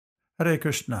Hare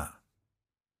Krishna.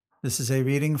 This is a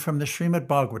reading from the Srimad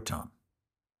Bhagavatam,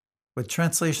 with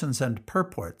translations and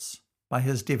purports by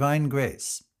His Divine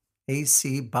Grace,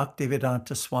 A.C.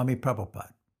 Bhaktivedanta Swami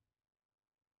Prabhupada.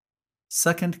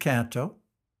 Second Canto,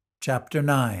 Chapter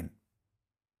 9,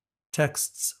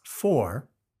 Texts 4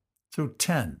 through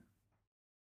 10.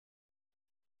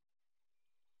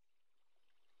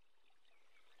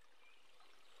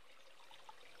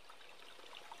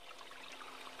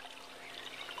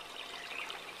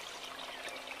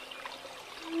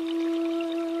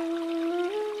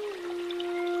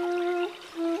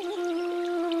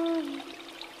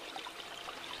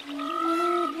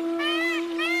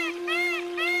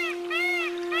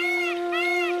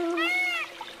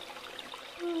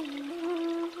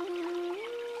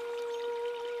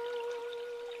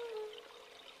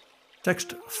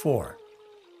 Text 4.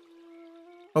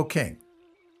 O King,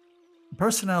 the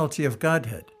personality of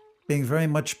Godhead, being very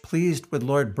much pleased with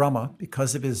Lord Brahma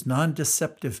because of his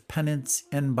non-deceptive penance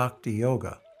in Bhakti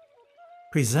Yoga,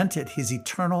 presented his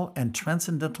eternal and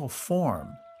transcendental form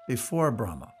before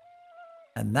Brahma,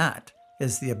 and that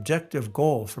is the objective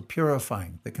goal for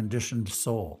purifying the conditioned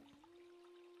soul.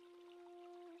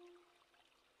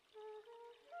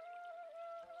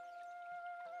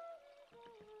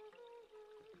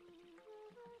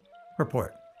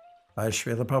 Purport by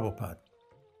Srila Prabhupada.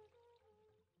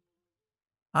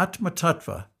 Atma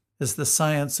Tattva is the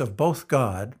science of both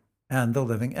God and the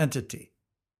living entity.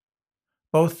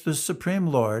 Both the Supreme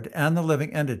Lord and the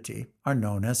living entity are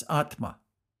known as Atma.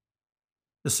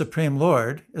 The Supreme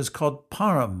Lord is called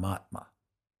Paramatma,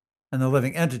 and the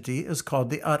living entity is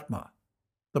called the Atma,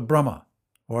 the Brahma,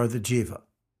 or the Jiva.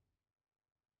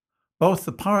 Both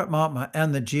the Paramatma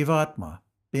and the Jivatma,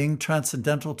 being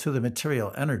transcendental to the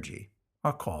material energy,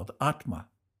 are called Atma.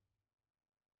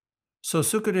 So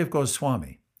Sukadeva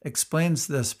Goswami explains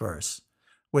this verse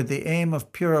with the aim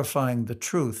of purifying the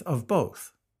truth of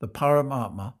both the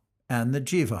Paramatma and the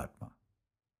Jivatma.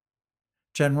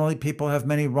 Generally, people have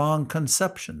many wrong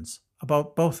conceptions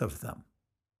about both of them.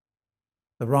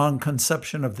 The wrong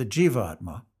conception of the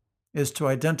Jivatma is to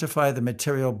identify the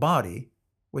material body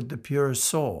with the pure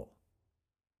soul,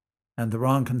 and the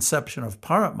wrong conception of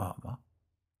Paramatma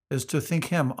is to think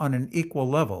him on an equal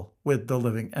level with the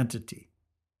living entity.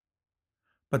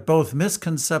 But both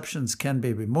misconceptions can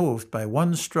be removed by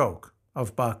one stroke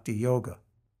of Bhakti Yoga,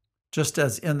 just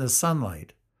as in the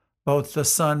sunlight, both the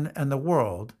sun and the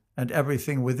world and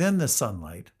everything within the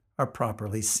sunlight are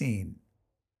properly seen.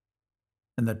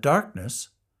 In the darkness,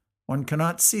 one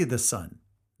cannot see the sun,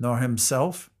 nor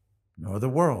himself, nor the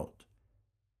world.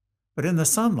 But in the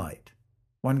sunlight,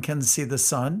 one can see the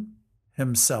sun,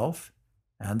 himself,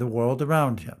 and the world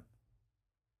around him.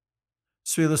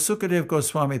 Srila Sukadeva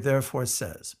Goswami therefore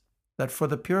says that for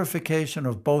the purification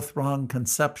of both wrong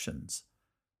conceptions,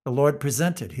 the Lord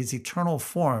presented his eternal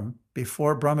form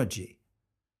before Brahmaji,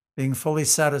 being fully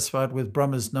satisfied with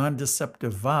Brahma's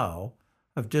non-deceptive vow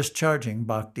of discharging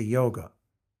Bhakti Yoga.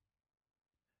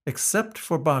 Except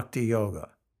for Bhakti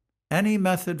Yoga, any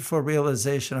method for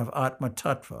realization of Atma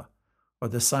Tattva, or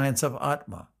the science of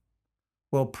Atma,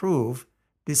 will prove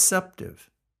deceptive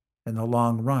in the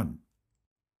long run.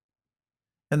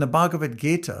 In the Bhagavad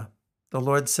Gita, the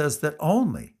Lord says that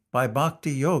only by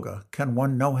Bhakti Yoga can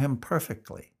one know him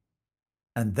perfectly,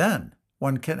 and then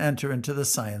one can enter into the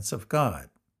science of God.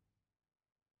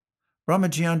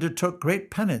 Brahmaji undertook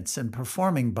great penance in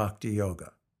performing Bhakti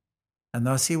Yoga, and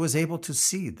thus he was able to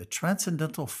see the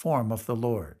transcendental form of the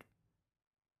Lord.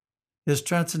 His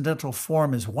transcendental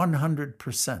form is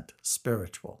 100%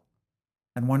 spiritual,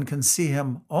 and one can see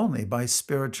him only by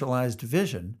spiritualized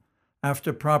vision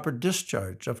after proper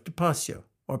discharge of tapasya,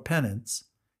 or penance,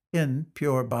 in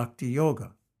pure Bhakti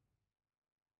Yoga.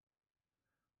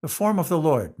 The form of the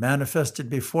Lord manifested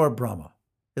before Brahma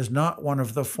is not one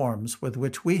of the forms with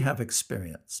which we have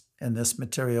experience in this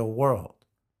material world.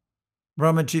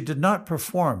 Brahmaji did not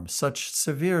perform such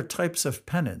severe types of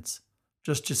penance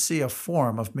just to see a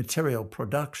form of material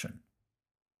production.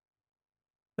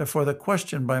 Therefore, the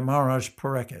question by Maharaj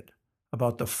Parekh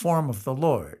about the form of the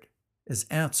Lord is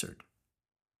answered.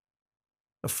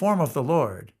 The form of the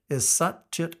Lord is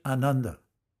Sat Chit Ananda,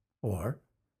 or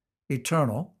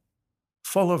eternal,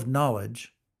 full of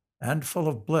knowledge, and full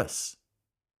of bliss.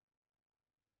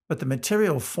 But the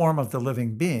material form of the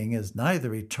living being is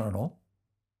neither eternal,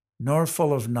 nor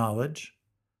full of knowledge,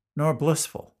 nor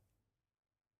blissful.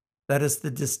 That is the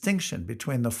distinction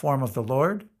between the form of the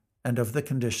Lord and of the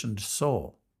conditioned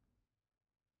soul.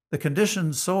 The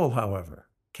conditioned soul, however,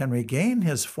 can regain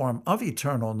his form of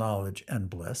eternal knowledge and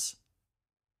bliss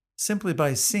simply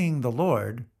by seeing the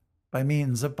Lord by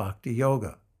means of Bhakti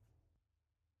Yoga.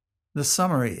 The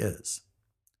summary is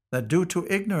that due to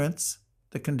ignorance,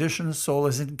 the conditioned soul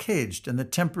is encaged in the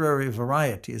temporary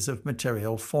varieties of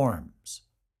material forms.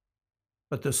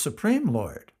 But the Supreme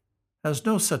Lord has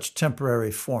no such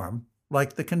temporary form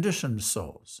like the conditioned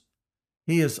souls.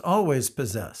 He is always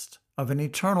possessed of an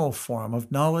eternal form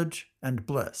of knowledge and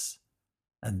bliss,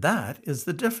 and that is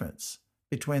the difference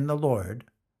between the Lord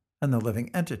and the living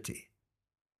entity.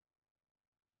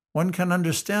 One can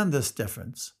understand this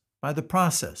difference by the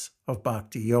process of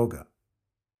Bhakti Yoga.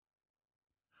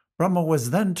 Brahma was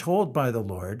then told by the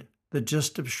Lord the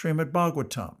gist of Srimad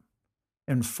Bhagavatam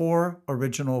in 4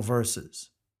 original verses.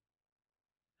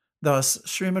 Thus,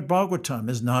 Srimad Bhagavatam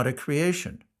is not a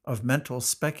creation of mental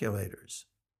speculators.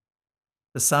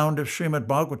 The sound of Srimad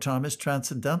Bhagavatam is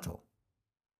transcendental,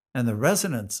 and the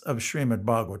resonance of Srimad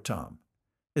Bhagavatam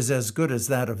is as good as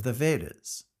that of the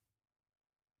Vedas.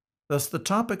 Thus, the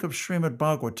topic of Srimad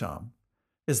Bhagavatam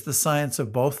is the science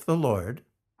of both the Lord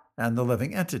and the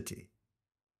living entity.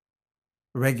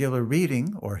 Regular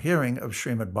reading or hearing of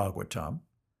Srimad Bhagavatam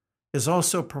is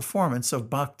also performance of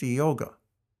Bhakti Yoga,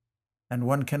 and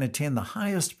one can attain the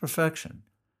highest perfection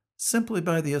simply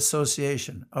by the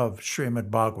association of Srimad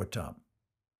Bhagavatam.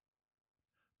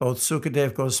 Both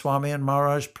Sukadev Goswami and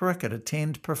Maharaj Pariksit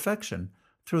attained perfection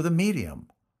through the medium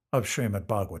of Srimad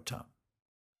Bhagavatam.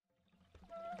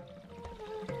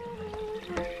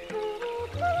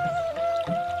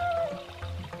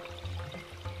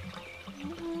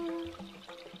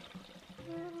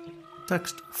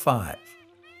 Text 5.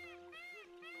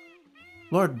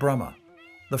 Lord Brahma,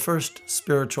 the first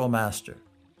spiritual master,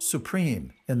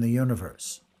 supreme in the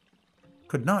universe,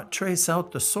 could not trace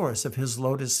out the source of his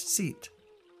lotus seat,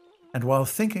 and while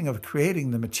thinking of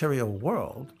creating the material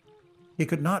world, he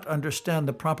could not understand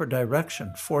the proper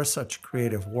direction for such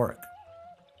creative work,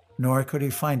 nor could he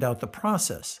find out the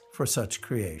process for such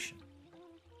creation.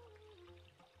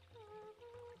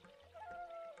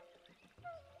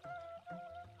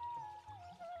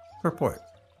 Purport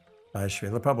by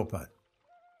Srila Prabhupada.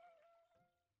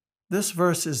 This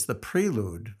verse is the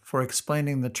prelude for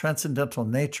explaining the transcendental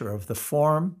nature of the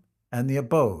form and the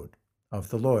abode of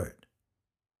the Lord.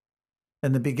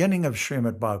 In the beginning of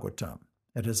Srimad Bhagavatam,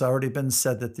 it has already been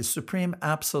said that the Supreme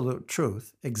Absolute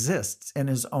Truth exists in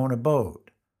his own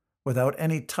abode, without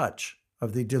any touch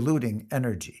of the deluding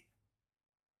energy.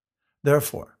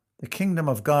 Therefore, the kingdom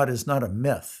of God is not a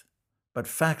myth, but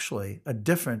factually a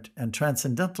different and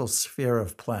transcendental sphere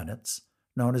of planets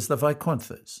known as the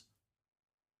Vaikunthas.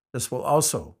 This will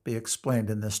also be explained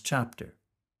in this chapter.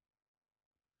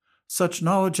 Such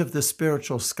knowledge of the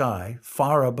spiritual sky,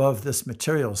 far above this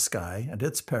material sky and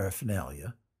its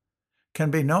paraphernalia,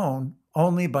 can be known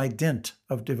only by dint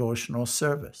of devotional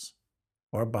service,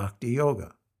 or Bhakti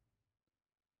Yoga.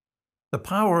 The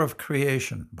power of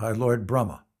creation by Lord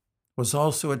Brahma was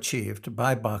also achieved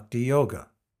by Bhakti Yoga.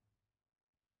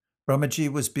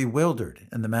 Brahmaji was bewildered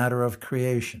in the matter of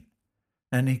creation,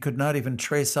 and he could not even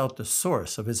trace out the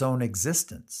source of his own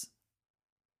existence.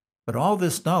 But all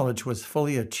this knowledge was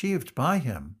fully achieved by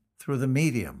him through the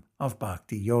medium of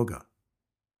Bhakti Yoga.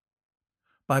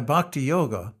 By Bhakti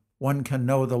Yoga, one can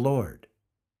know the Lord,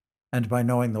 and by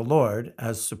knowing the Lord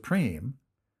as supreme,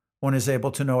 one is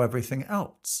able to know everything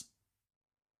else.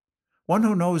 One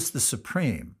who knows the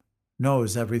Supreme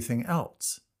knows everything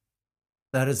else.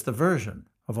 That is the version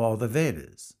of all the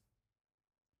Vedas.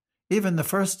 Even the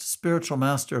first spiritual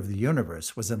master of the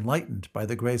universe was enlightened by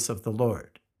the grace of the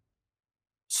Lord.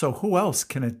 So who else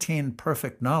can attain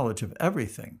perfect knowledge of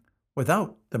everything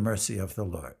without the mercy of the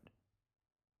Lord?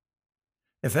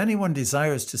 If anyone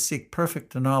desires to seek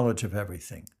perfect knowledge of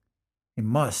everything, he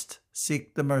must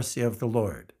seek the mercy of the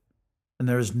Lord, and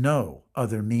there is no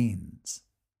other means.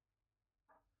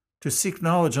 To seek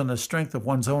knowledge on the strength of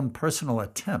one's own personal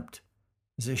attempt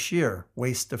is a sheer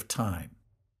waste of time.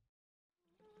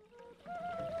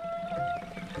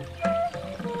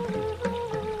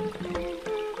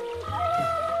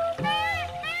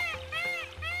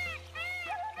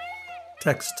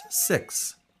 Text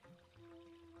 6.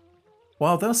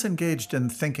 While thus engaged in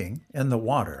thinking in the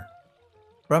water,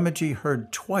 Brahmaji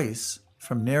heard twice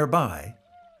from nearby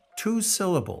 2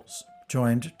 syllables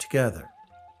joined together.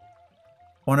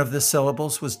 One of the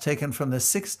syllables was taken from the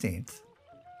 16th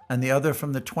and the other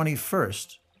from the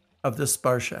 21st of the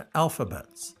Sparsha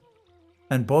alphabets,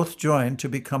 and both joined to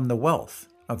become the wealth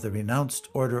of the renounced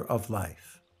order of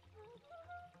life.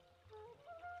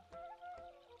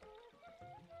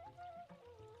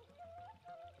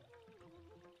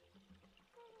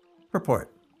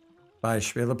 Purport by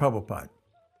Srila Prabhupada.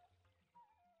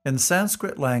 In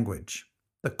Sanskrit language,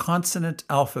 the consonant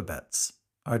alphabets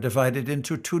are divided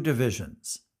into 2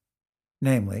 divisions,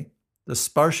 namely the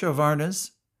Sparsha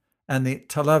Varnas, and the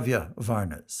Talavya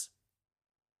Varnas.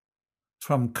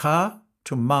 From Ka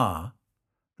to Ma,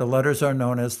 the letters are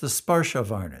known as the Sparsha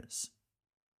Varnas,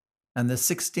 and the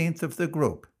 16th of the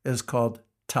group is called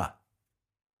Ta,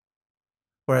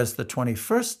 whereas the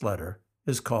 21st letter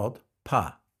is called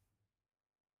Pa.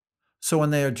 So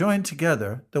when they are joined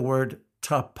together, the word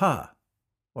tapa,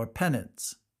 or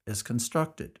penance, is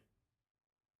constructed.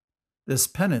 This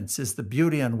penance is the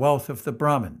beauty and wealth of the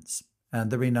Brahmins and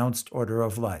the renounced order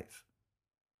of life.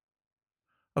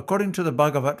 According to the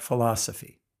Bhagavat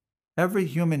philosophy, every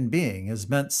human being is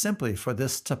meant simply for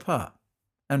this tapa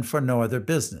and for no other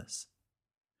business,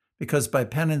 because by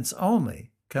penance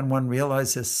only can one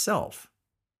realize his self,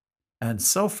 and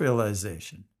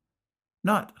self-realization,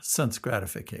 not sense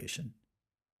gratification,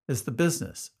 is the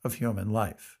business of human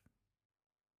life.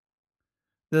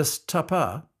 This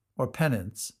tapa, or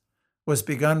penance, was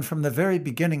begun from the very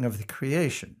beginning of the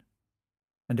creation,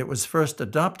 and it was first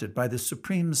adopted by the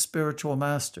Supreme Spiritual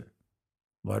Master,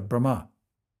 Lord Brahma.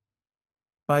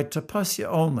 By tapasya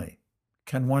only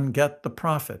can one get the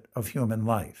profit of human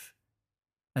life,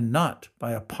 and not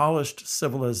by a polished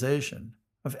civilization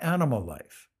of animal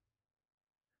life.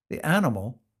 The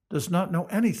animal does not know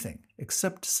anything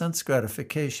except sense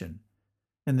gratification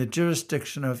in the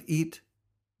jurisdiction of eat,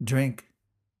 drink,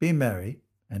 be merry,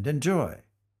 and enjoy.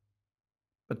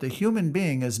 But the human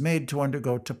being is made to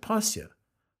undergo tapasya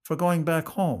for going back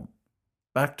home,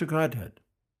 back to Godhead.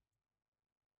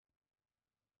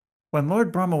 When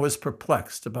Lord Brahma was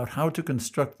perplexed about how to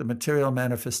construct the material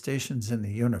manifestations in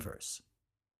the universe,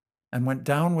 and went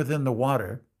down within the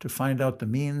water to find out the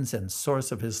means and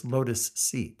source of his lotus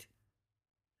seat,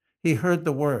 he heard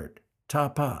the word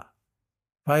tapa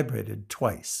vibrated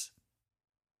twice.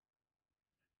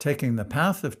 Taking the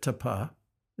path of tapa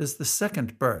is the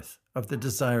second birth of the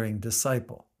desiring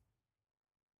disciple.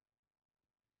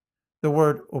 The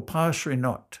word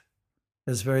upashrinot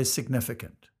is very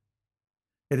significant.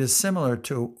 It is similar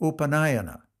to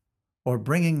upanayana, or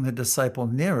bringing the disciple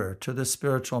nearer to the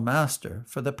spiritual master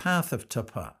for the path of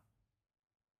tapa.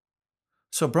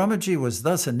 So Brahmaji was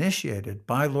thus initiated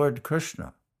by Lord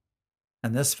Krishna,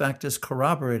 and this fact is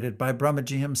corroborated by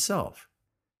Brahmaji himself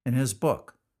in his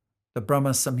book, the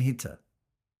Brahma Samhita.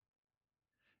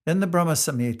 In the Brahma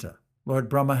Samhita, Lord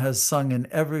Brahma has sung in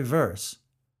every verse,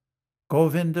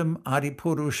 Govindam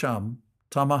Adipurusham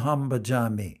Tamaham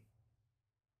Bhajami.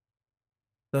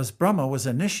 Thus Brahma was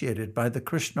initiated by the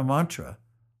Krishna mantra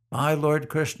by Lord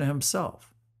Krishna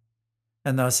himself,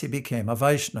 and thus he became a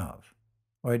Vaishnav,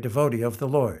 or a devotee of the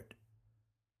Lord,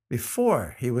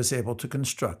 before he was able to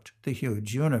construct the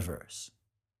huge universe.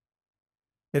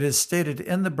 It is stated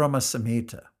in the Brahma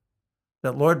Samhita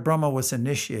that Lord Brahma was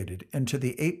initiated into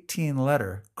the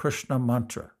 18-letter Krishna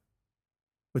mantra,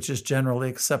 which is generally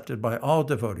accepted by all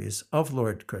devotees of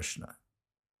Lord Krishna.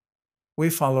 We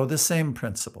follow the same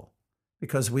principle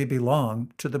because we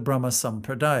belong to the Brahma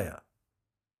Sampradaya,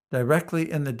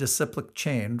 directly in the disciplic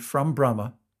chain from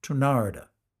Brahma to Narada,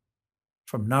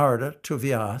 from Narada to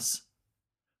Vyas,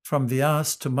 from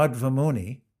Vyas to Madhva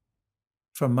Muni,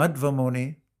 from Madhva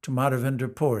Muni to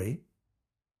Madhavendra Puri,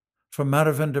 from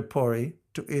Madhavendra Puri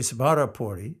to Isvara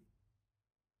Puri,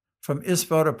 from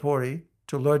Isvara Puri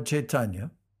to Lord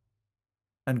Chaitanya,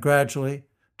 and gradually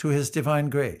to His Divine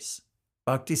Grace,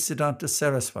 Bhaktisiddhanta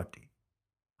Saraswati,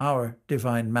 our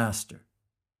Divine Master.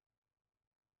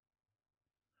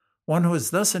 One who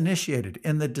is thus initiated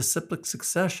in the disciplic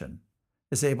succession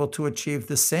is able to achieve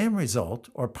the same result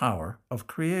or power of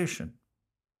creation.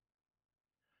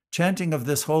 Chanting of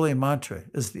this holy mantra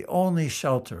is the only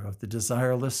shelter of the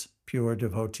desireless, pure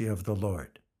devotee of the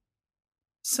Lord.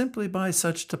 Simply by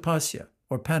such tapasya,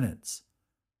 or penance,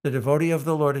 the devotee of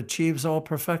the Lord achieves all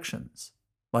perfections,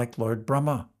 like Lord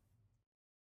Brahma.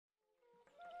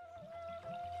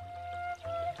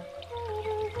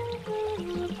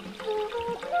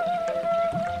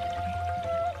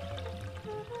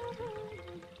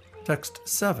 Text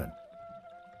 7.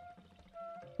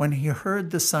 When he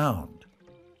heard the sound,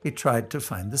 he tried to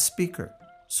find the speaker,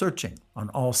 searching on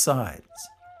all sides.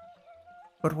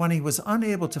 But when he was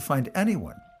unable to find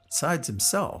anyone besides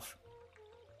himself,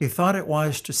 he thought it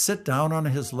wise to sit down on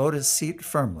his lotus seat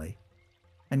firmly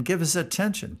and give his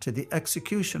attention to the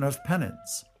execution of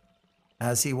penance,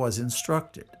 as he was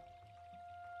instructed.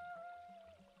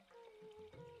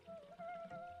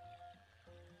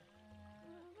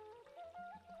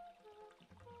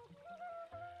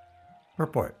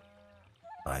 Purport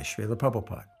by Srila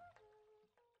Prabhupada.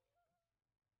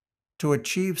 To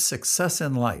achieve success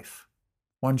in life,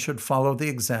 one should follow the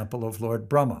example of Lord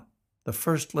Brahma, the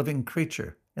first living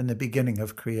creature in the beginning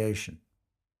of creation.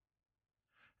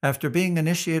 After being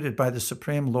initiated by the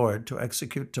Supreme Lord to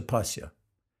execute tapasya,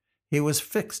 he was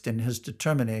fixed in his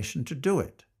determination to do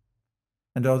it.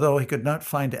 And although he could not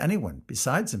find anyone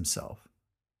besides himself,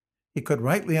 he could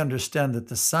rightly understand that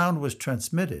the sound was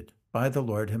transmitted by the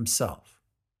Lord himself.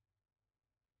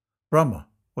 Brahma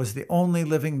was the only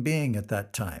living being at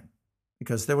that time,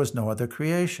 because there was no other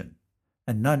creation,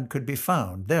 and none could be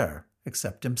found there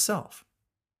except himself.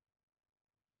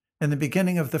 In the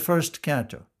beginning of the first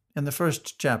canto, in the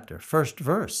first chapter, first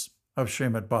verse of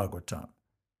Srimad Bhagavatam,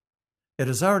 it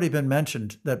has already been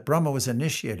mentioned that Brahma was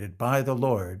initiated by the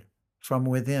Lord from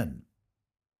within.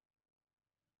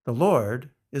 The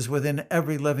Lord is within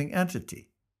every living entity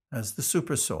as the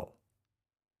Supersoul,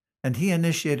 and he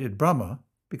initiated Brahma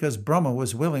because Brahma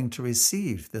was willing to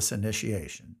receive this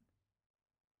initiation.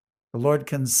 The Lord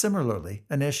can similarly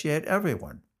initiate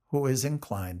everyone who is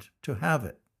inclined to have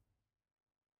it.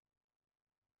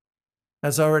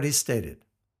 As already stated,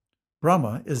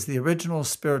 Brahma is the original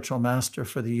spiritual master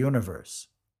for the universe,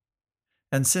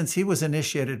 and since he was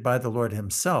initiated by the Lord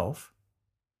himself,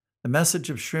 the message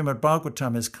of Srimad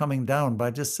Bhagavatam is coming down by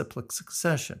disciplic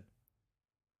succession.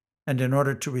 And in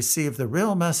order to receive the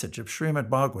real message of Srimad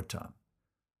Bhagavatam,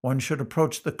 one should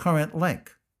approach the current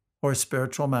link, or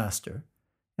spiritual master,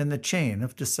 in the chain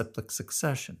of disciplic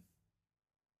succession.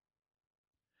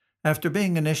 After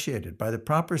being initiated by the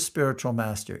proper spiritual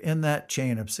master in that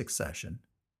chain of succession,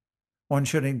 one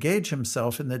should engage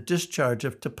himself in the discharge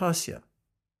of tapasya,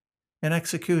 in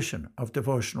execution of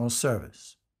devotional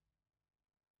service.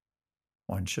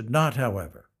 One should not,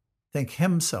 however, think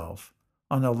himself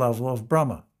on the level of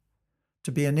Brahma,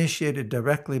 to be initiated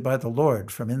directly by the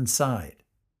Lord from inside,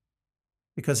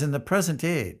 because in the present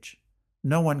age,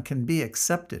 no one can be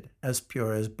accepted as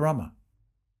pure as Brahma.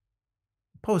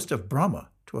 The post of Brahma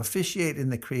to officiate in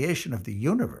the creation of the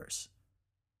universe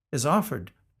is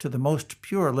offered to the most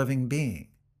pure living being,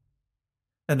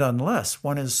 and unless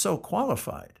one is so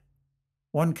qualified,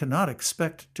 one cannot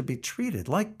expect to be treated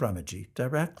like Brahmaji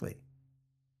directly.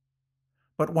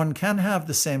 But one can have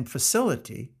the same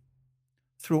facility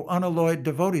through unalloyed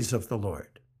devotees of the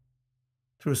Lord,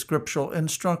 through scriptural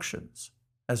instructions,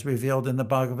 as revealed in the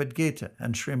Bhagavad Gita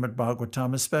and Srimad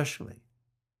Bhagavatam especially,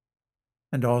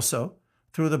 and also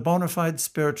through the bona fide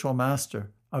spiritual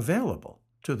master available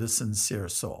to the sincere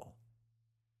soul.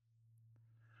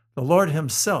 The Lord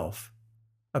himself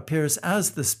appears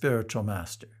as the spiritual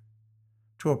master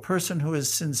to a person who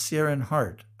is sincere in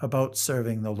heart about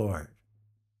serving the Lord.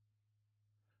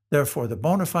 Therefore, the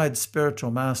bona fide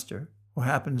spiritual master who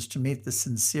happens to meet the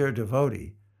sincere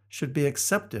devotee should be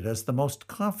accepted as the most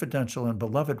confidential and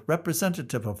beloved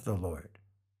representative of the Lord.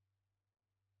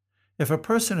 If a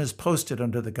person is posted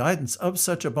under the guidance of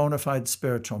such a bona fide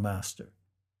spiritual master,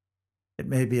 it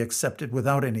may be accepted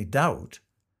without any doubt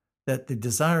that the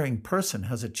desiring person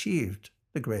has achieved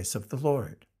the grace of the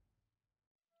Lord.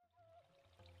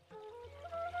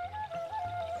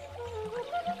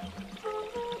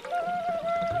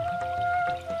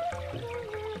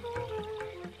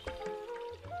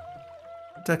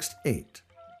 Text 8.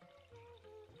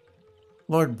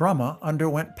 Lord Brahma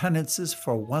underwent penances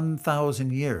for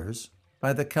 1,000 years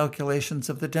by the calculations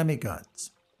of the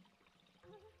demigods.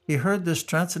 He heard this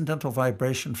transcendental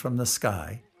vibration from the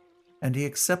sky, and he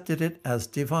accepted it as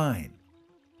divine.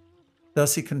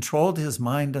 Thus he controlled his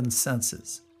mind and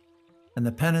senses, and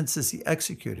the penances he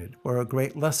executed were a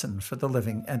great lesson for the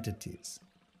living entities.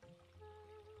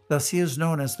 Thus he is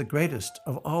known as the greatest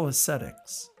of all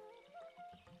ascetics.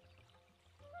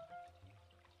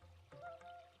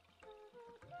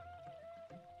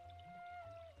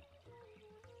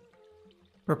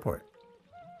 Purport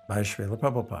by Srila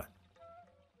Prabhupada.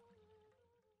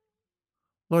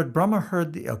 Lord Brahma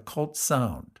heard the occult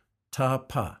sound,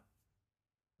 ta-pa,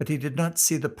 but he did not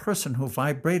see the person who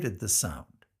vibrated the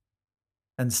sound,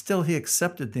 and still he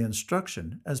accepted the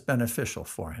instruction as beneficial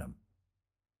for him,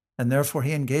 and therefore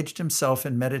he engaged himself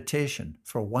in meditation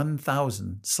for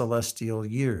 1,000 celestial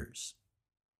years.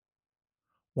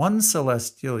 1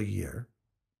 celestial year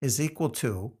is equal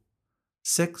to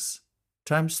 6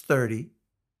 times 30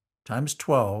 times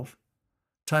 12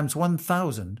 times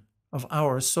 1,000 of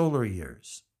our solar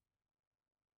years.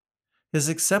 His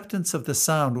acceptance of the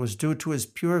sound was due to his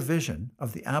pure vision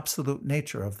of the absolute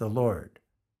nature of the Lord.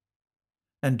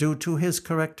 And due to his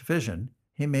correct vision,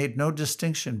 he made no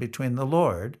distinction between the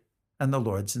Lord and the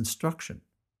Lord's instruction.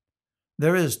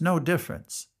 There is no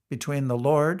difference between the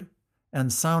Lord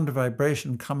and sound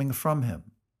vibration coming from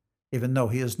him, even though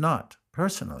he is not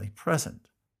personally present.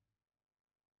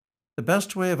 The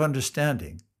best way of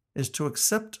understanding is to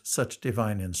accept such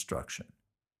divine instruction,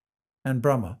 and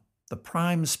Brahma, the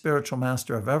prime spiritual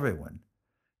master of everyone,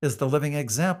 is the living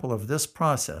example of this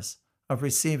process of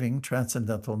receiving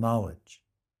transcendental knowledge.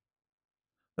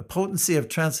 The potency of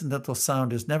transcendental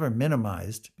sound is never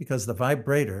minimized because the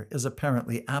vibrator is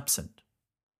apparently absent.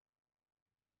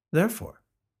 Therefore,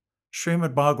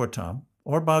 Srimad Bhagavatam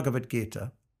or Bhagavad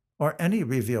Gita or any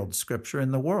revealed scripture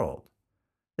in the world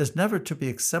is never to be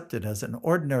accepted as an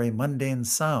ordinary mundane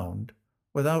sound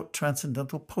without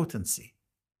transcendental potency.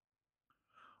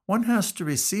 One has to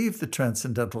receive the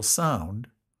transcendental sound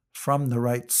from the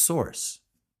right source,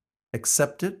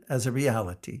 accept it as a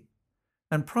reality,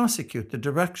 and prosecute the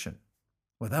direction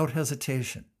without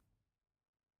hesitation.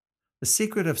 The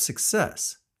secret of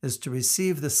success is to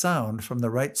receive the sound from the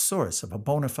right source of a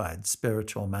bona fide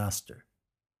spiritual master.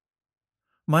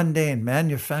 Mundane,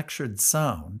 manufactured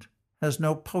sound has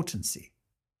no potency,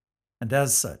 and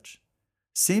as such,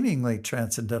 seemingly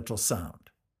transcendental sound,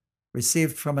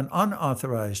 received from an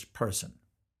unauthorized person,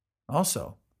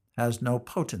 also has no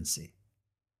potency.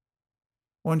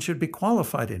 One should be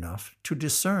qualified enough to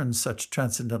discern such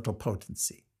transcendental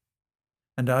potency,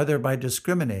 and either by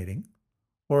discriminating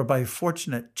or by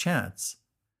fortunate chance,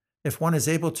 if one is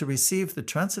able to receive the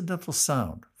transcendental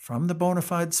sound from the bona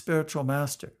fide spiritual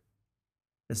master,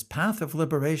 his path of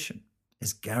liberation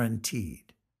is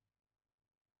guaranteed.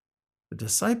 The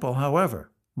disciple,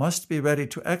 however, must be ready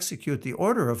to execute the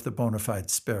order of the bona fide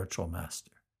spiritual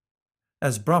master,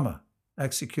 as Brahma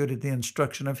executed the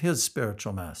instruction of his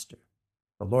spiritual master,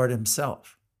 the Lord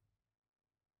himself.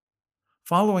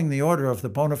 Following the order of the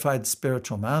bona fide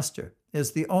spiritual master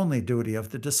is the only duty of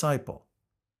the disciple,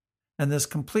 and this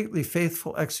completely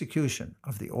faithful execution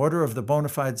of the order of the bona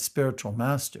fide spiritual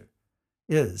master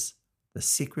is the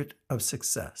secret of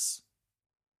success.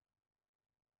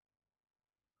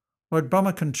 Lord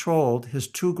Brahma controlled his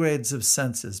 2 grades of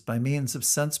senses by means of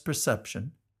sense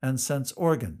perception and sense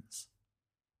organs,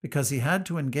 because he had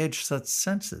to engage such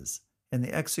senses in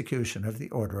the execution of the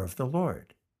order of the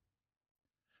Lord.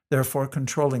 Therefore,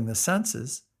 controlling the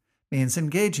senses means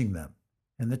engaging them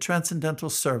in the transcendental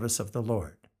service of the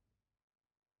Lord.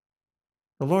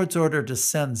 The Lord's order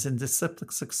descends in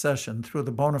disciplic succession through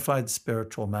the bona fide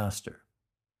spiritual master,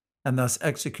 and thus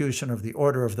execution of the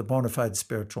order of the bona fide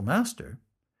spiritual master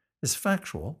is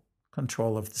factual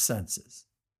control of the senses.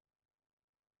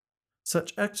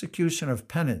 Such execution of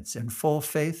penance in full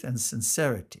faith and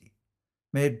sincerity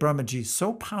made Brahmaji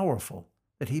so powerful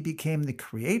that he became the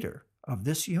creator of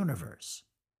this universe.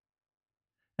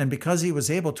 And because he was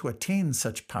able to attain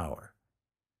such power,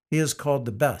 he is called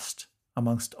the best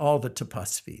amongst all the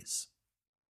tapasvis.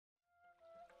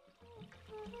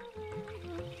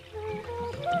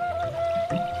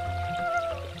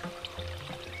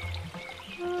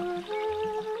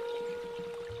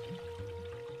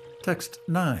 Text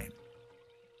 9.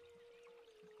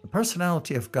 The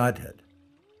personality of Godhead,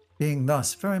 being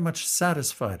thus very much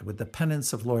satisfied with the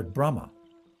penance of Lord Brahma,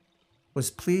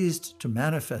 was pleased to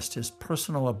manifest his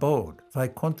personal abode,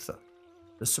 Vaikuntha,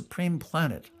 the supreme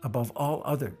planet above all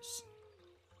others.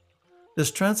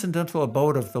 This transcendental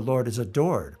abode of the Lord is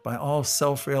adored by all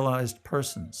self-realized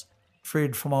persons,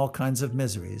 freed from all kinds of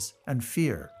miseries and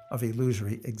fear of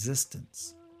illusory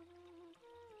existence.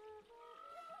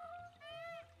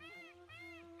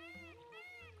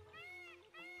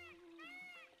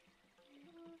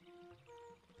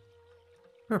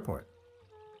 Purport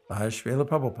by Srila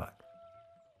Prabhupada.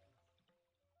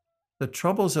 The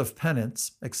troubles of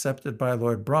penance accepted by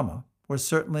Lord Brahma were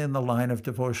certainly in the line of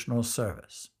devotional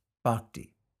service,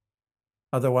 bhakti.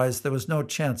 Otherwise, there was no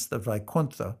chance that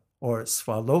Vaikuntha, or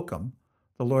Svalokam,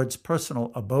 the Lord's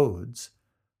personal abodes,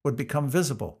 would become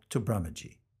visible to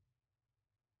Brahmaji.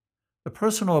 The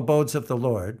personal abodes of the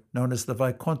Lord, known as the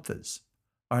Vaikunthas,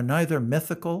 are neither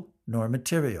mythical nor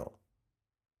material,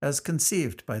 as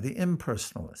conceived by the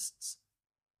impersonalists.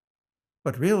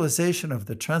 But realization of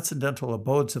the transcendental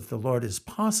abodes of the Lord is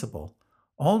possible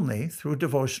only through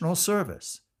devotional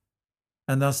service,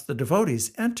 and thus the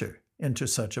devotees enter into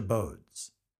such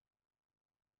abodes.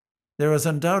 There is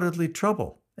undoubtedly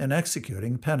trouble in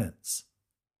executing penance,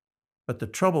 but the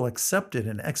trouble accepted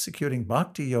in executing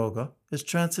bhakti yoga is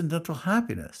transcendental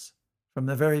happiness from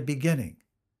the very beginning,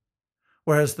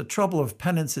 whereas the trouble of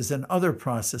penance is in other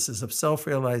processes of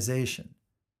self-realization,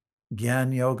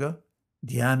 Gyan Yoga,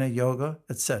 Dhyana Yoga,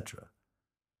 etc.,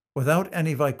 without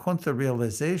any Vaikuntha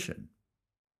realization,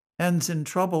 ends in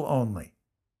trouble only,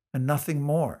 and nothing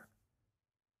more.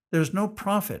 There is no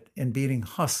profit in beating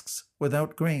husks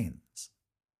without grains.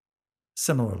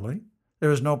 Similarly,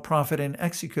 there is no profit in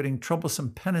executing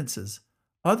troublesome penances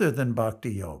other than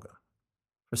bhakti yoga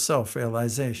for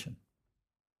self-realization.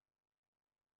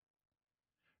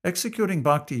 Executing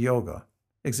bhakti yoga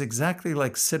is exactly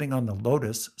like sitting on the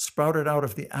lotus sprouted out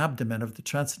of the abdomen of the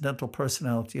transcendental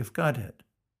personality of Godhead.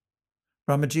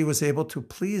 Brahmaji was able to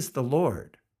please the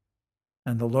Lord,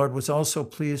 and the Lord was also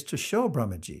pleased to show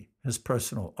Brahmaji his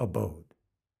personal abode.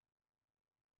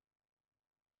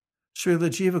 Srila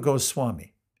Jiva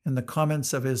Goswami, in the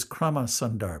comments of his Krama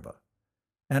Sandarbha,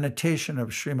 annotation of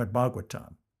Srimad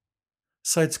Bhagavatam,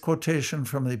 cites quotation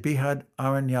from the Bihad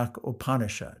Aranyak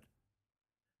Upanishad,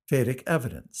 Vedic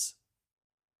evidence.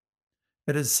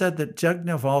 It is said that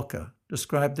Yajnavalkya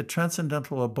described the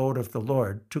transcendental abode of the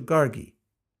Lord to Gargi,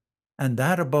 and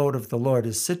that abode of the Lord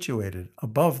is situated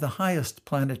above the highest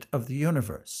planet of the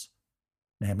universe,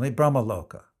 namely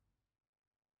Brahmaloka.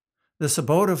 This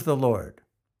abode of the Lord,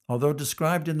 although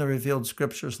described in the revealed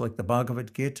scriptures like the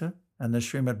Bhagavad Gita and the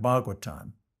Srimad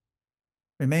Bhagavatam,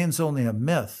 remains only a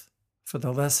myth for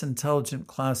the less intelligent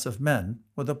class of men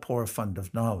with a poor fund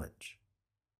of knowledge.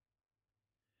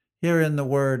 Herein the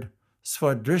word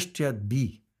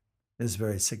svadrishtya is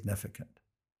very significant.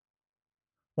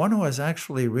 One who has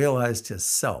actually realized his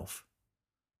self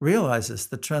realizes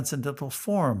the transcendental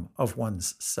form of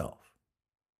one's self.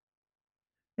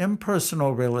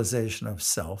 Impersonal realization of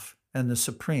self and the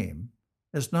Supreme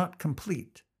is not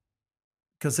complete,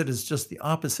 because it is just the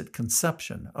opposite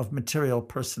conception of material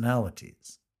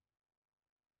personalities.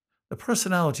 The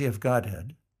personality of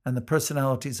Godhead and the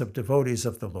personalities of devotees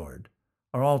of the Lord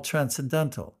are all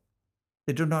transcendental.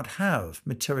 They do not have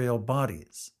material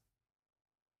bodies.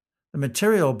 The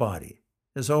material body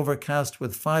is overcast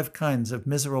with 5 kinds of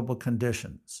miserable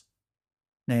conditions,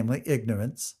 namely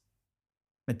ignorance,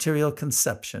 material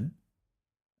conception,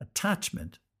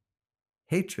 attachment,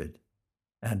 hatred,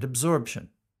 and absorption.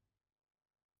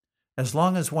 As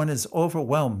long as one is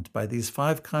overwhelmed by these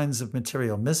 5 kinds of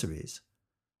material miseries,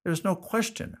 there is no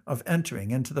question of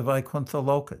entering into the Vaikuntha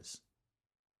Lokas.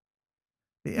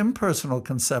 The impersonal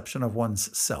conception of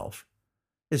one's self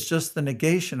is just the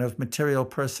negation of material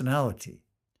personality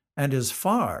and is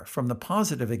far from the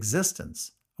positive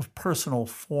existence of personal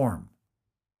form.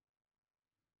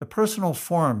 The personal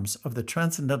forms of the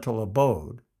transcendental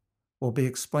abode will be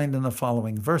explained in the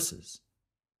following verses.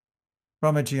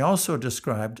 Brahmaji also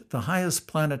described the highest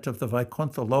planet of the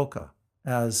Vaikuntha Loka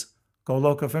as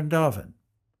Goloka Vrindavan,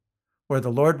 where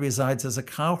the Lord resides as a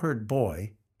cowherd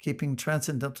boy keeping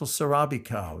transcendental Sarabi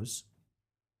cows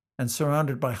and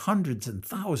surrounded by hundreds and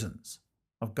thousands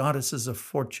of goddesses of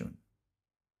fortune.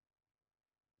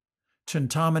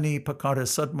 Chintamani Pakara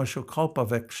Sadmashu Kalpa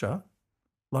Veksha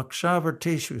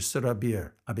Lakshavarteshu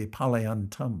Surabir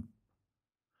Abhipalayantam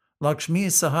Lakshmi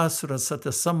Sahasra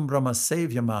Satasambrama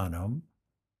Sevyamanam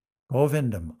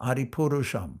Govindam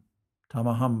Adipurusham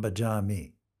Tamaham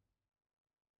Bhajami.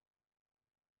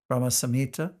 Brahma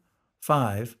Samhita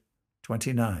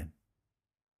 5:29.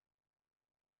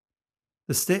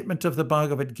 The statement of the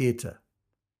Bhagavad Gita,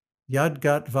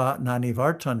 Yadgatva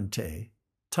nanivartante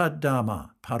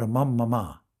taddhamma paramam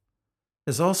mama,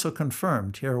 is also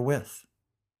confirmed herewith.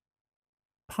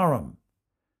 Param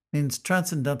means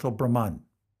transcendental Brahman.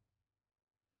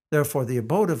 Therefore, the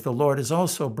abode of the Lord is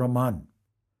also Brahman,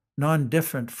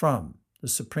 non-different from the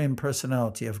Supreme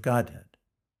Personality of Godhead.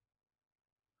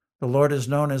 The Lord is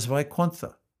known as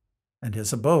Vaikuntha, and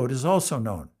his abode is also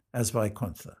known as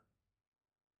Vaikuntha.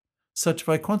 Such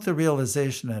Vaikuntha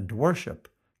realization and worship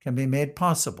can be made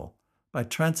possible by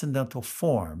transcendental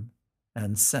form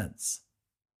and sense.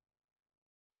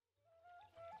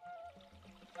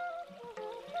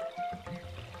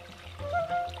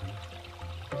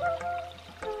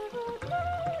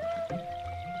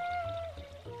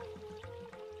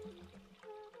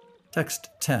 Text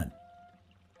 10.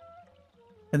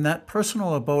 In that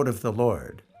personal abode of the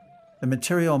Lord, the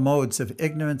material modes of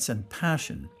ignorance and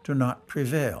passion do not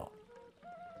prevail,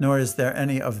 nor is there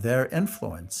any of their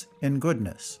influence in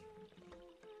goodness.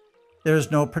 There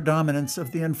is no predominance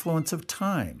of the influence of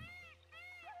time.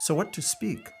 So what to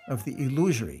speak of the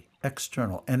illusory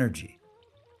external energy?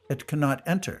 It cannot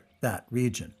enter that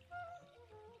region.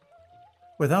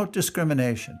 Without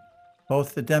discrimination,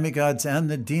 both the demigods and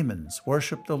the demons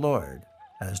worship the Lord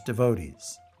as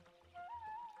devotees.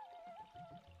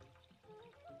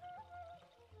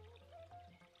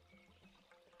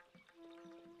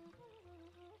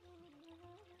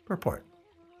 Purport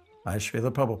by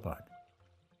Srila Prabhupada.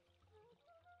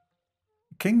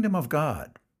 The kingdom of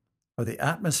God, or the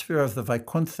atmosphere of the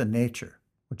Vaikuntha nature,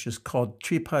 which is called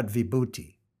Tripad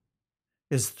Vibhuti,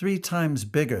 is 3 times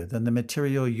bigger than the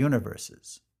material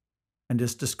universes, and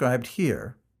is described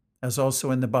here, as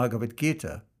also in the Bhagavad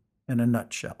Gita, in a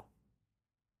nutshell.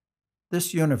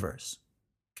 This universe,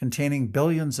 containing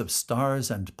billions of stars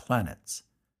and planets,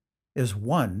 is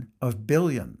one of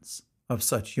billions of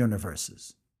such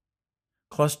universes,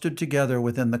 clustered together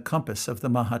within the compass of the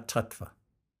Mahatattva.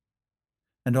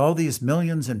 And all these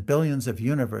millions and billions of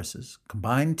universes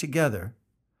combined together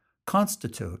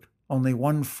constitute only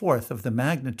 1/4 of the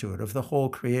magnitude of the whole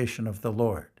creation of the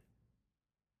Lord.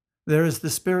 There is the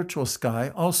spiritual sky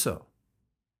also.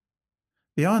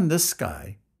 Beyond this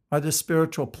sky are the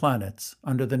spiritual planets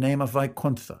under the name of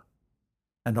Vaikuntha,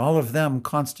 and all of them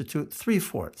constitute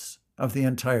 3/4 of the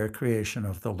entire creation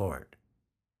of the Lord.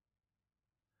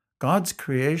 God's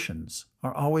creations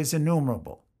are always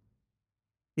innumerable.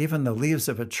 Even the leaves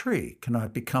of a tree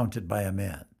cannot be counted by a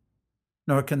man,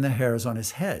 nor can the hairs on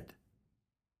his head.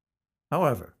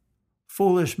 However,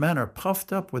 foolish men are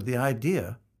puffed up with the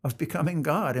idea of becoming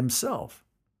God himself,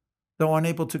 though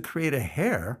unable to create a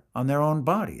hair on their own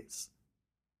bodies.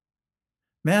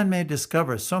 Man may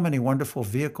discover so many wonderful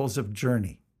vehicles of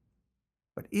journey,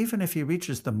 but even if he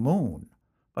reaches the moon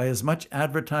by his much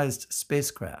advertised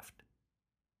spacecraft,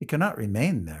 he cannot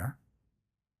remain there.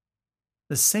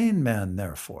 The sane man,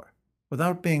 therefore,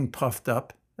 without being puffed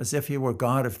up as if he were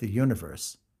God of the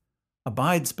universe,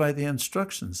 abides by the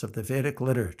instructions of the Vedic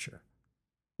literature,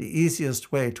 the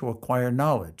easiest way to acquire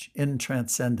knowledge in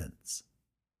transcendence.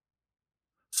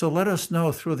 So let us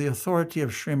know through the authority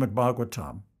of Srimad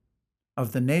Bhagavatam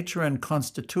of the nature and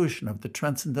constitution of the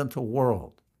transcendental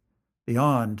world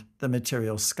beyond the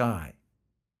material sky.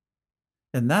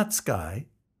 In that sky,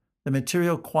 the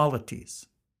material qualities,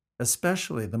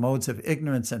 especially the modes of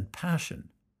ignorance and passion,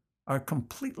 are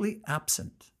completely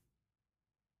absent.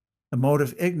 The mode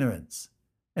of ignorance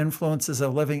influences a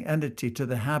living entity to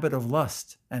the habit of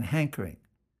lust and hankering,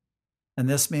 and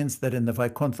this means that in the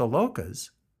Vaikuntha Lokas,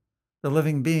 the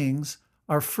living beings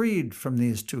are freed from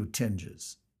these two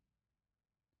tinges.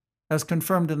 As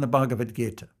confirmed in the Bhagavad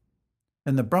Gita,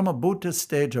 in the Brahmabhuta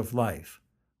stage of life,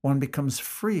 one becomes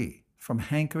free from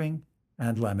hankering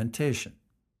and lamentation.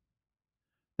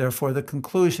 Therefore, the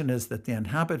conclusion is that the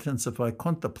inhabitants of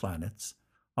Vaikuntha planets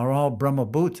are all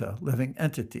Brahmabhuta living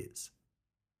entities,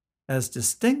 as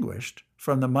distinguished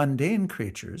from the mundane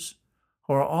creatures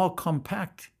who are all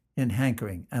compact in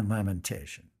hankering and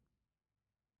lamentation.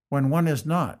 When one is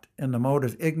not in the mode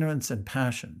of ignorance and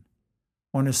passion,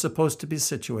 one is supposed to be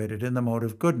situated in the mode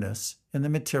of goodness in the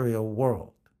material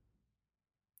world.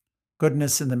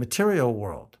 Goodness in the material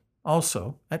world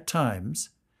also, at times,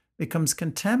 becomes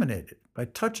contaminated by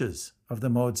touches of the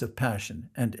modes of passion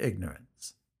and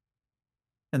ignorance.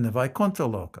 In the Vaikuntha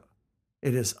Loka,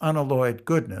 it is unalloyed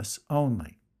goodness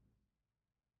only.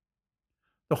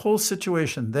 The whole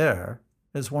situation there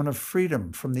is one of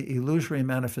freedom from the illusory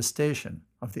manifestation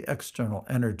of the external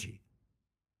energy.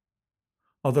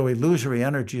 Although illusory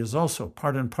energy is also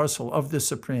part and parcel of the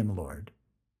Supreme Lord,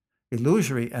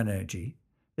 illusory energy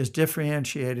is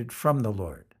differentiated from the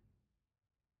Lord.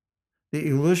 The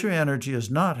illusory energy is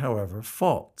not, however,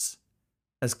 false,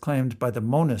 as claimed by the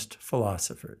monist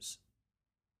philosophers.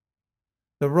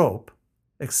 The rope,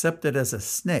 accepted as a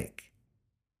snake,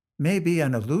 may be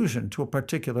an illusion to a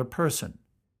particular person,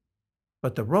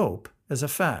 but the rope is a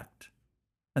fact,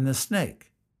 and the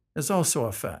snake is also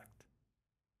a fact.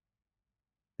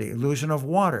 The illusion of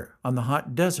water on the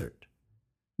hot desert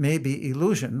may be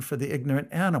illusion for the ignorant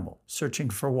animal searching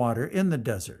for water in the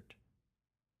desert,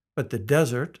 but the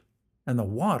desert and the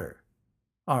water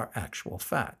are actual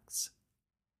facts.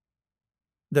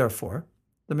 Therefore,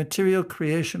 the material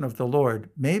creation of the Lord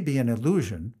may be an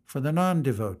illusion for the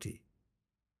non-devotee,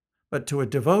 but to a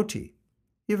devotee,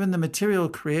 even the material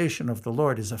creation of the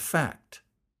Lord is a fact,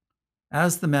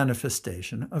 as the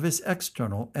manifestation of his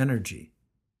external energy.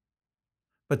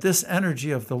 But this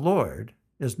energy of the Lord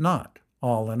is not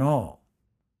all in all.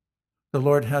 The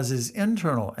Lord has his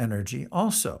internal energy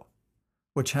also,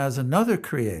 which has another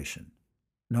creation,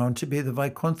 known to be the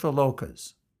Vaikuntha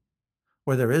Lokas,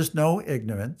 where there is no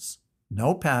ignorance,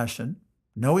 no passion,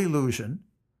 no illusion,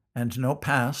 and no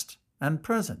past and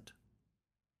present.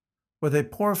 With a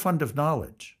poor fund of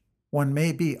knowledge, one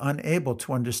may be unable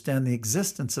to understand the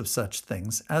existence of such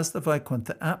things as the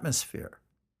Vaikuntha atmosphere,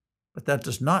 but that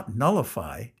does not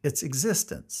nullify its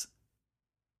existence.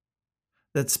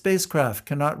 That spacecraft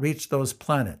cannot reach those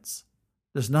planets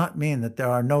does not mean that there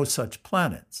are no such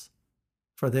planets,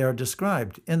 for they are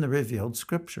described in the revealed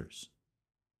scriptures.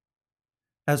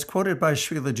 As quoted by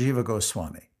Srila Jiva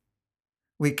Goswami,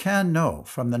 we can know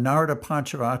from the Narada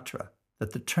Pancharatra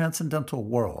that the transcendental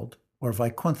world, or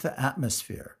Vaikuntha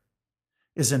atmosphere,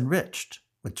 is enriched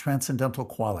with transcendental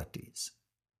qualities.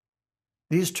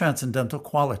 These transcendental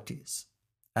qualities,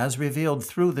 as revealed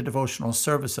through the devotional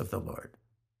service of the Lord,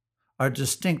 are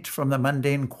distinct from the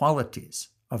mundane qualities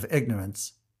of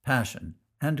ignorance, passion,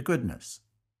 and goodness.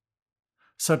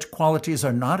 Such qualities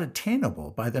are not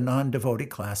attainable by the non-devotee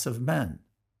class of men.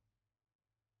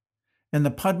 In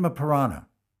the Padma Purana,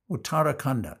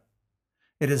 Uttarakhanda,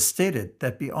 it is stated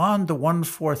that beyond the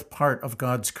 1/4 part of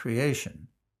God's creation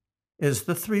is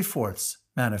the 3/4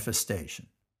 manifestation.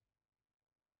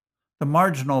 The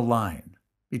marginal line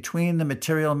between the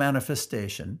material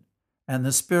manifestation and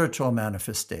the spiritual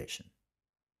manifestation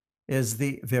is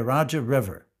the Viraja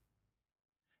River.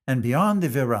 And beyond the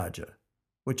Viraja,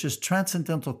 which is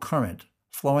transcendental current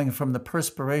flowing from the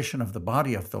perspiration of the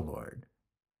body of the Lord,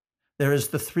 there is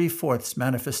the 3/4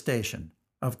 manifestation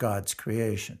of God's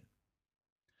creation.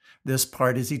 This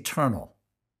part is eternal,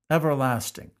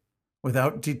 everlasting,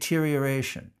 without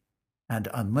deterioration, and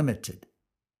unlimited.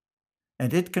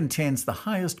 And it contains the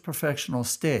highest perfectional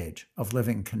stage of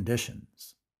living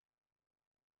conditions.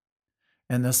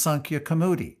 In the Sankhya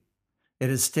Kaumudi,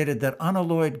 it is stated that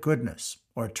unalloyed goodness,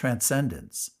 or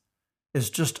transcendence, is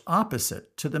just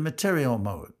opposite to the material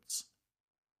modes.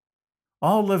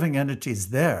 All living entities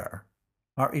there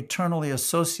are eternally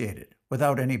associated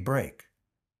without any break,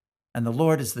 and the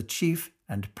Lord is the chief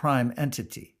and prime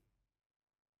entity.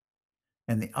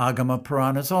 In the Agama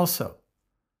Puranas also,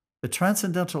 the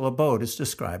transcendental abode is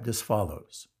described as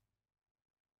follows.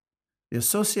 The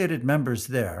associated members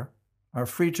there are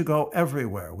free to go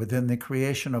everywhere within the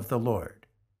creation of the Lord,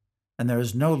 and there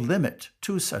is no limit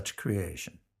to such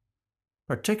creation,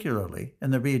 particularly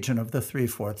in the region of the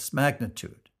 3/4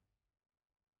 magnitude.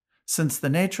 Since the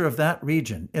nature of that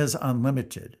region is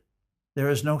unlimited, there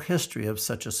is no history of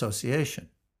such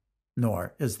association,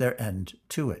 nor is there end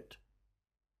to it.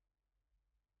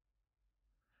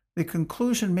 The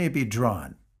conclusion may be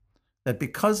drawn that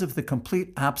because of the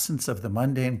complete absence of the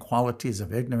mundane qualities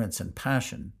of ignorance and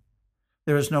passion,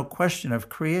 there is no question of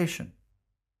creation,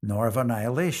 nor of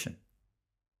annihilation.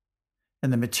 In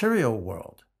the material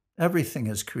world, everything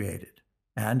is created,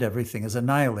 and everything is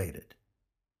annihilated,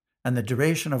 and the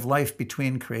duration of life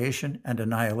between creation and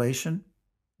annihilation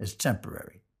is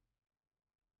temporary.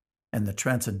 In the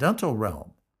transcendental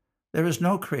realm, there is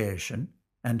no creation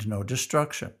and no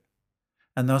destruction,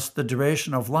 and thus the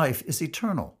duration of life is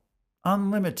eternal,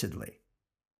 unlimitedly.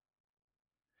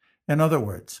 In other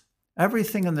words,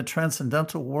 everything in the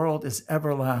transcendental world is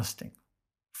everlasting,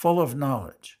 full of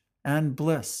knowledge and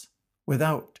bliss,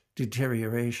 without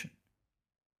deterioration.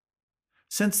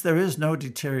 Since there is no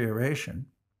deterioration,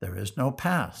 there is no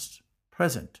past,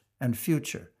 present, and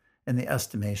future in the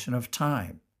estimation of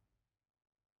time.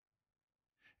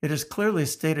 It is clearly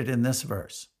stated in this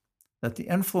verse that the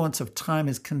influence of time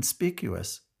is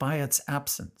conspicuous by its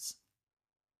absence.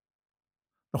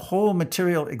 The whole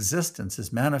material existence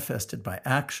is manifested by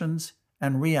actions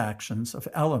and reactions of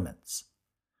elements,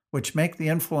 which make the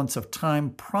influence of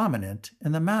time prominent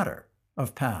in the matter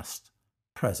of past,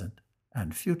 present,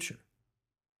 and future.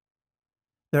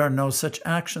 There are no such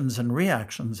actions and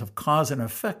reactions of cause and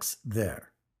effects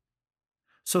there.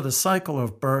 So the cycle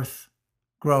of birth,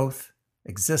 growth,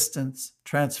 existence,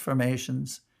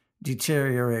 transformations,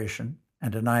 deterioration,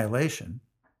 and annihilation,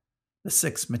 the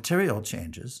 6 material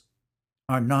changes,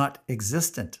 are not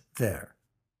existent there.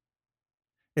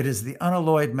 It is the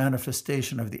unalloyed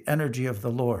manifestation of the energy of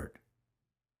the Lord,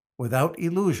 without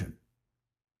illusion,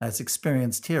 as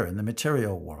experienced here in the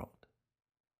material world.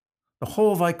 The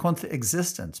whole Vaikuntha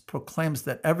existence proclaims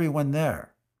that everyone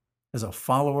there is a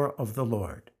follower of the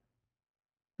Lord.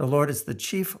 The Lord is the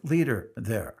chief leader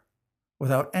there,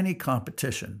 without any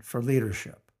competition for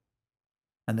leadership,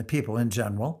 and the people in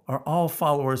general are all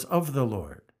followers of the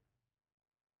Lord.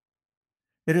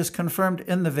 It is confirmed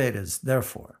in the Vedas,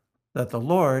 therefore, that the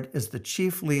Lord is the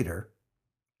chief leader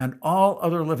and all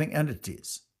other living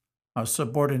entities are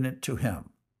subordinate to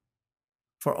him.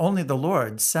 For only the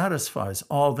Lord satisfies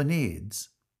all the needs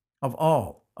of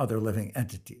all other living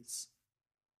entities.